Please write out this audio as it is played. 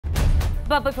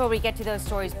But before we get to those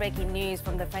stories, breaking news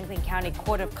from the Franklin County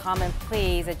Court of Common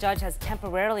Pleas. A judge has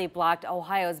temporarily blocked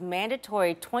Ohio's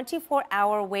mandatory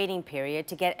 24-hour waiting period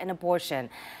to get an abortion.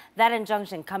 That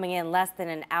injunction coming in less than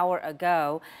an hour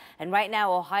ago. And right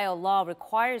now, Ohio law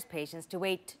requires patients to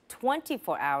wait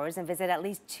 24 hours and visit at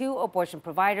least 2 abortion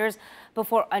providers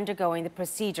before undergoing the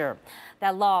procedure.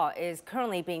 That law is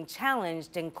currently being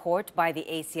challenged in court by the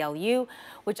ACLU,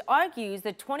 which argues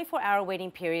the 24-hour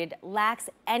waiting period lacks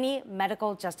any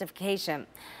medical justification.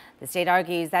 The state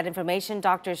argues that information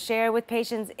doctors share with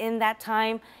patients in that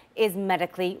time is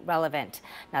medically relevant.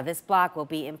 Now, this block will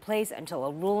be in place until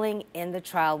a ruling in the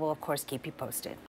trial. We'll, of course, keep you posted.